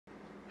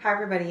Hi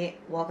everybody,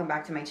 welcome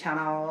back to my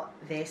channel.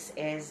 This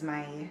is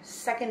my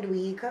second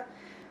week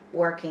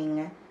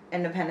working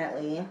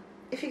independently.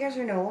 If you guys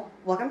are new,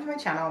 welcome to my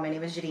channel. My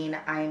name is Jadene.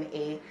 I'm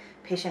a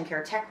patient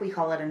care tech. We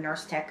call it a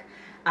nurse tech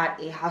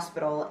at a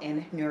hospital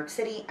in New York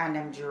City, and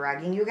I'm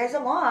dragging you guys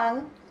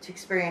along to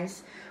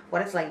experience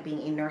what it's like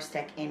being a nurse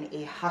tech in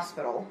a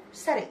hospital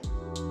setting.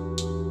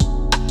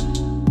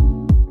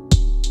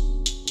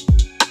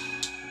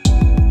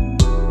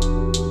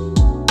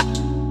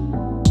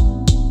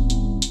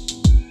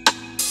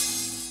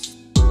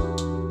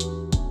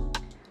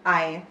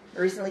 I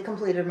recently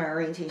completed my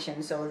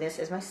orientation, so this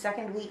is my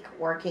second week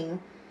working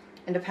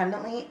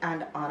independently,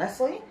 and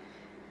honestly,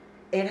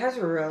 it has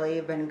really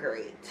been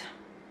great.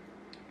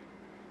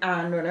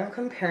 And when I'm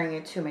comparing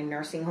it to my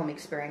nursing home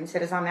experience,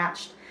 it is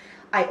unmatched.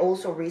 I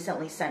also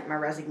recently sent my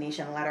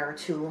resignation letter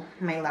to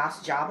my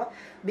last job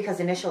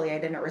because initially I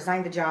didn't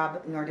resign the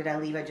job, nor did I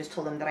leave. I just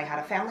told them that I had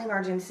a family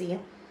emergency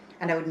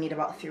and I would need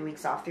about 3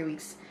 weeks off. 3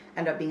 weeks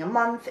ended up being a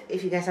month.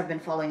 If you guys have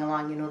been following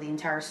along, you know the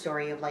entire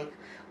story of like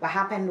what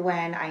happened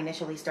when I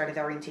initially started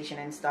the orientation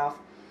and stuff.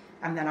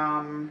 And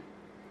then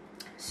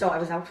so I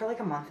was out for like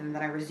a month, and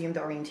then I resumed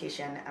the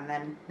orientation, and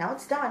then now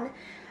it's done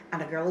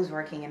and a girl is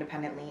working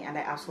independently, and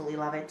I absolutely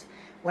love it.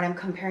 When I'm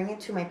comparing it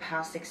to my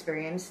past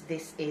experience,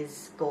 this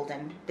is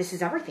golden. This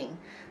is everything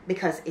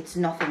because it's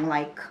nothing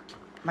like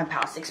my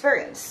past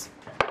experience.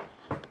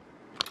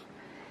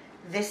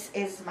 This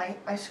is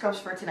my scrubs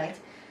for tonight.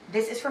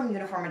 This is from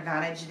Uniform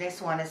Advantage.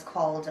 This one is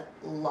called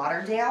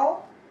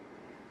Lauderdale.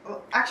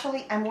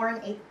 Actually, I'm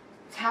wearing a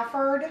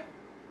tafford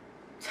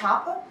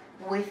top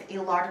with a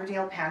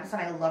Lauderdale pants,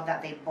 and I love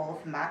that they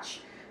both match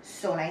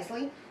so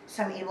nicely.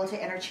 So I'm able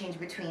to interchange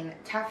between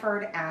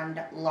tafford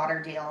and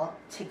Lauderdale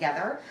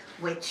together,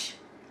 which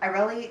I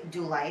really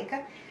do like.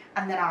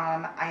 And then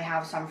I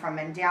have some from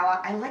Mandala.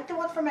 I like the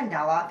ones from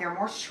Mandala. They're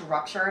more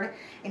structured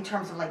in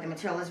terms of like the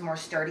material is more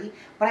sturdy,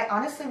 but I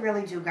honestly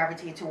really do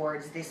gravitate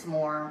towards this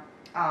more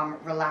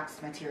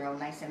relaxed material,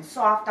 nice and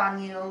soft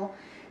on you.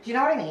 Do you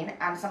know what I mean?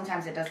 And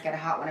sometimes it does get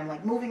hot when I'm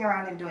like moving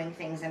around and doing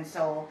things, and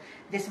so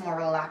this more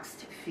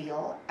relaxed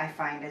feel I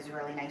find is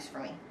really nice for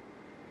me.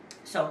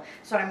 So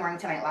what I'm wearing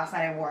tonight. Last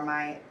night I wore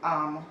my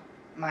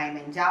my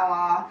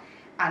Mandala,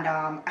 and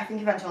I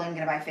think eventually I'm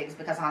gonna buy figs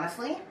because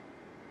honestly,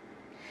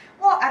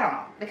 well, I don't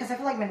know, because I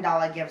feel like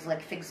Mandala gives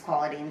like figs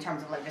quality in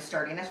terms of like the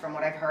sturdiness from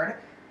what I've heard,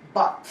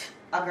 but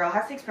a girl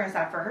has to experience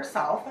that for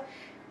herself.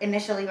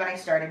 Initially when I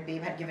started,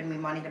 Babe had given me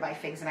money to buy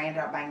figs, and I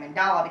ended up buying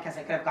Mandala because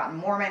I could have gotten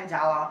more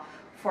Mandala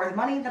for the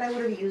money that I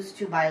would have used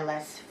to buy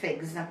less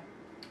figs.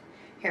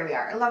 Here we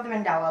are. I love the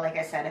Mandala, like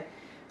I said.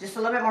 Just a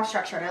little bit more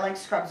structured. I like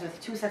scrubs with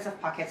 2 sets of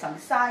pockets on the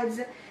sides.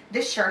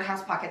 This shirt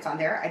has pockets on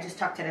there. I just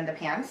tucked it in the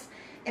pants.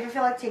 If I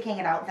feel like taking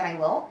it out, then I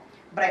will.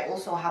 But I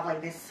also have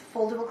like this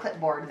foldable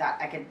clipboard that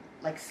I could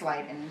like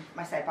slide in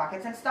my side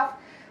pockets and stuff.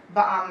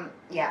 But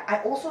yeah, I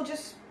also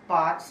just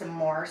bought some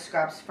more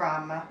scrubs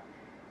from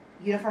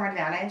Uniform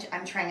Advantage.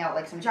 I'm trying out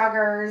like some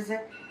joggers.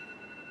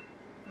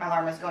 My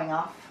alarm is going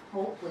off.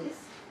 Hold, please.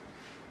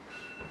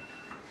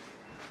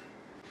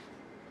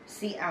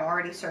 See, I'm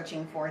already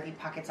searching for the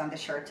pockets on the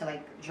shirt to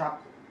like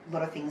drop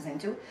little things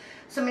into.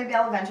 So maybe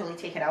I'll eventually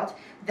take it out.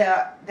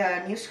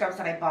 The new scrubs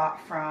that I bought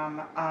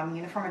from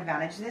Uniform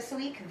Advantage this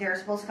week, they're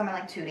supposed to come in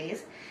like 2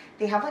 days.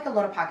 They have like a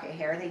little pocket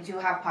here. They do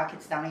have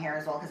pockets down here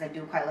as well, because I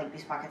do quite like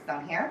these pockets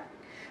down here.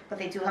 But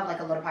they do have like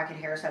a little pocket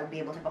here, so I would be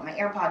able to put my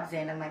AirPods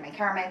in and like my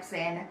Carmex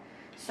in.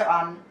 So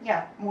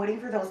yeah, I'm waiting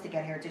for those to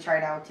get here to try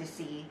it out, to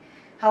see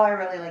how I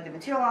really like the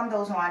material on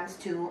those ones,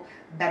 to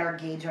better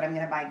gauge what I'm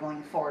going to buy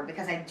going forward,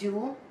 because I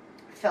do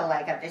feel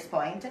like at this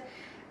point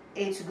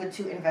it's good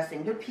to invest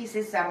in good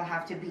pieces, so I don't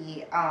have to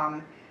be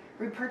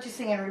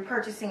repurchasing and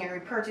repurchasing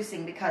and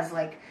repurchasing because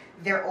like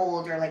they're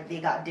old or like they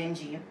got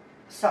dingy.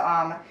 So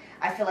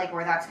I feel like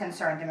where that's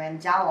concerned, the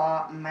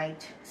Mandala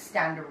might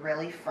stand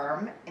really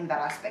firm in that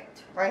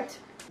aspect, right?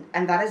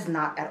 And that is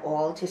not at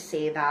all to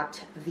say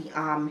that the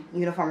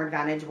Uniform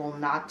Advantage will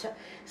not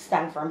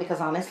stand firm, because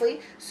honestly,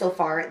 so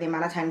far the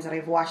amount of times that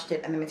I've washed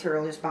it and the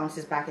material just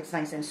bounces back, it's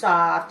nice and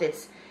soft,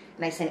 it's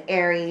nice and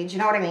airy, do you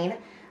know what I mean?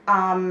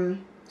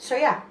 So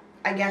yeah,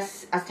 I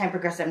guess as time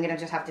progresses, I'm gonna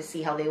just have to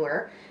see how they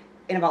were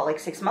in about like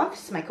 6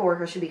 months. My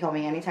coworker should be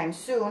coming anytime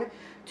soon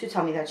to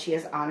tell me that she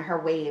is on her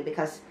way,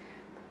 because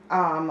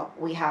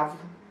we have,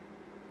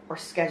 our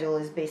schedule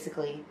is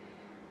basically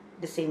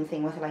the same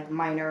thing with like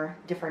minor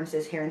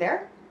differences here and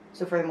there.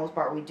 So for the most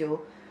part, we do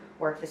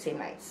work the same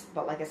nights.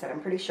 But like I said, I'm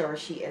pretty sure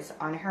she is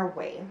on her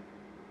way.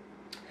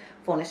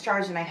 Phone is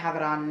charged and I have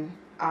it on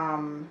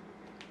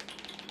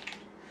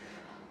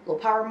low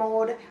power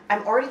mode.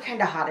 I'm already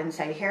kind of hot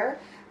inside here.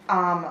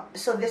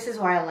 So this is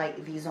why I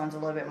like these ones a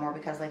little bit more,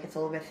 because like it's a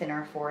little bit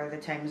thinner for the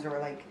times where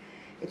like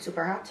it's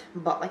super hot.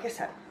 But like I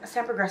said, as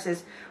time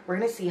progresses, we're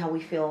gonna see how we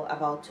feel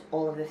about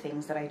all of the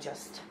things that I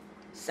just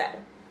said.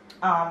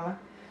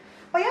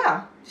 But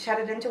yeah, just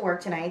headed into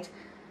work tonight.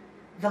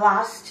 The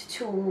last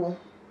 2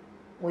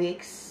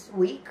 weeks,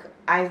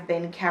 I've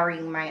been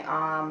carrying my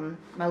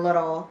my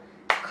little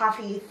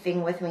coffee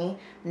thing with me.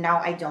 Now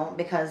I don't,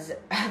 because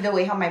the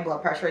way how my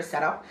blood pressure is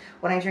set up,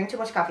 when I drink too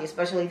much coffee,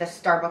 especially the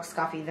Starbucks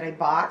coffee that I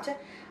bought,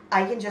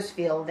 I can just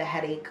feel the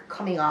headache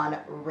coming on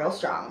real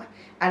strong.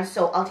 And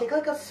so I'll take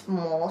like a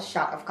small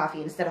shot of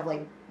coffee instead of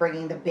like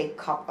bringing the big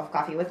cup of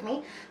coffee with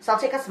me. So I'll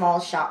take a small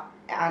shot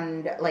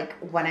and like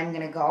when I'm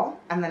gonna go,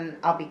 and then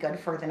I'll be good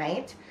for the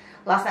night.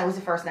 Last night was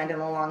the first night in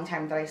a long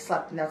time that I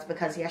slept, and that's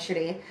because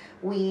yesterday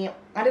we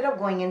ended up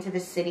going into the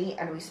city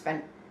and we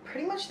spent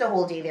pretty much the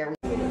whole day there.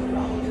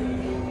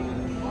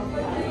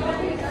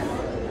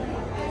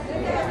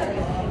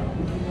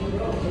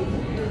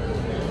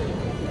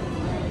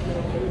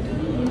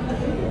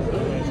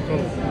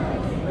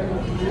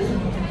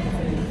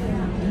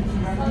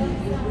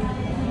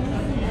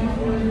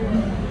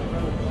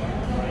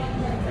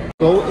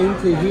 Go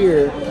into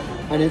here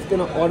and it's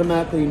going to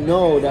automatically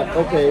know that,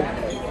 okay,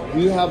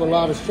 we have a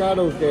lot of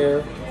shadows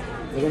there.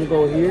 We're going to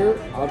go here,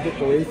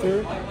 object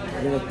eraser,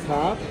 we're going to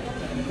tap.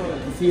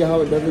 See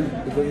how it doesn't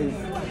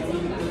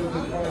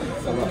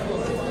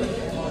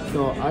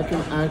so I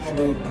can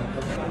actually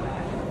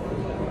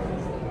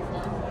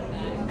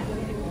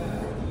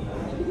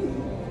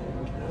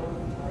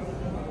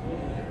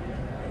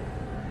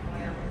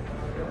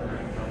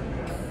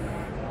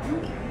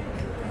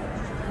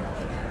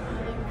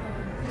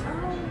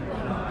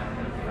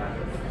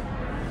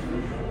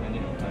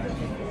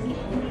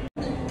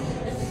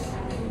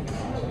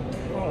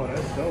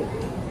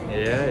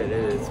yeah, it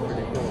is. It's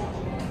pretty cool.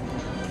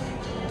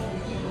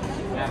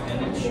 Yeah,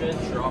 and it should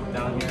drop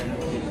down here in a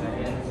few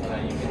seconds so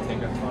that you can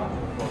take a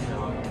closer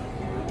look.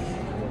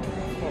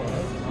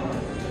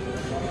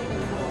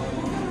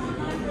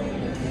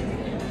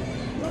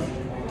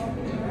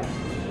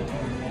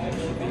 It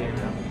should be here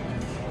now.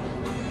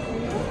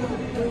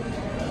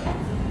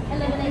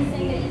 Eliminating the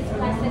use of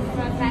plastic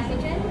from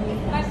packaging.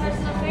 My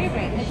personal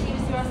favorite,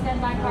 achieves zero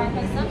standby carbon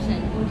consumption.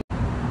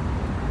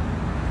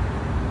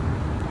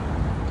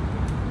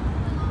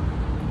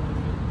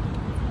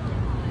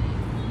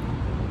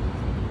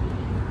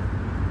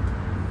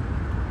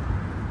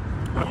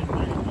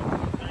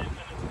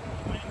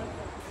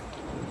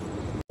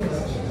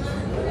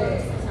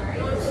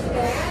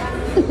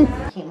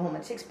 Came home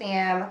at 6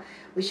 p.m.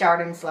 We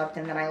showered and slept,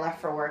 and then I left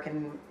for work,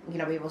 and you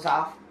know, babe was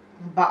off.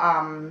 But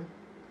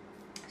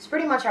it's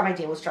pretty much how my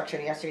day was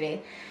structured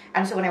yesterday.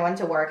 And so when I went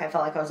to work, I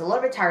felt like I was a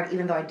little bit tired,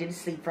 even though I did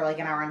sleep for like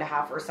an hour and a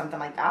half or something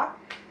like that.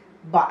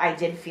 But I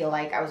did feel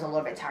like I was a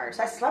little bit tired.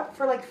 So I slept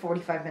for like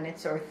 45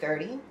 minutes or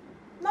 30.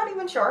 Not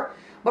even sure.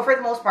 But for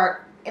the most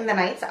part, in the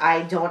nights,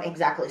 I don't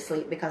exactly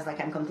sleep because like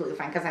I'm completely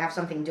fine because I have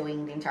something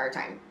doing the entire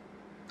time.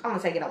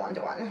 Unless I get a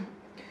one-to-one.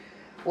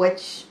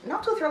 Which,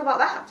 not too thrilled about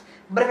that.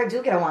 But if I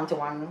do get a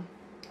one-to-one,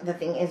 the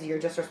thing is you're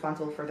just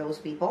responsible for those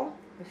people.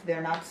 If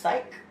they're not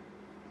psych,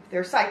 if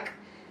they're psych,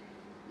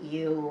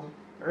 you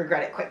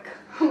regret it quick.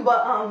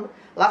 But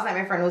last night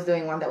my friend was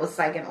doing one that was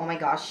psych, and oh my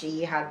gosh,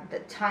 she had the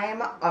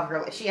time of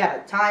her life. She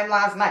had a time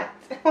last night.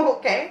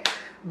 Okay?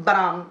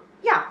 But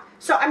yeah,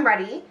 so I'm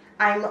ready.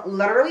 I'm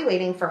literally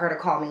waiting for her to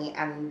call me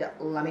and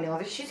let me know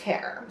that she's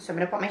here. So I'm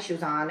gonna put my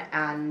shoes on,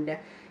 and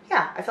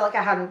yeah, I feel like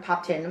I hadn't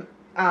popped in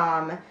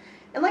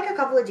like a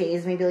couple of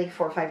days, maybe like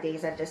 4 or 5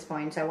 days at this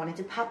point. So I wanted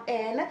to pop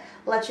in,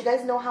 let you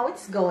guys know how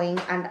it's going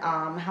and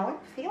how I'm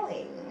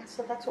feeling.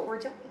 So that's what we're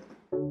doing.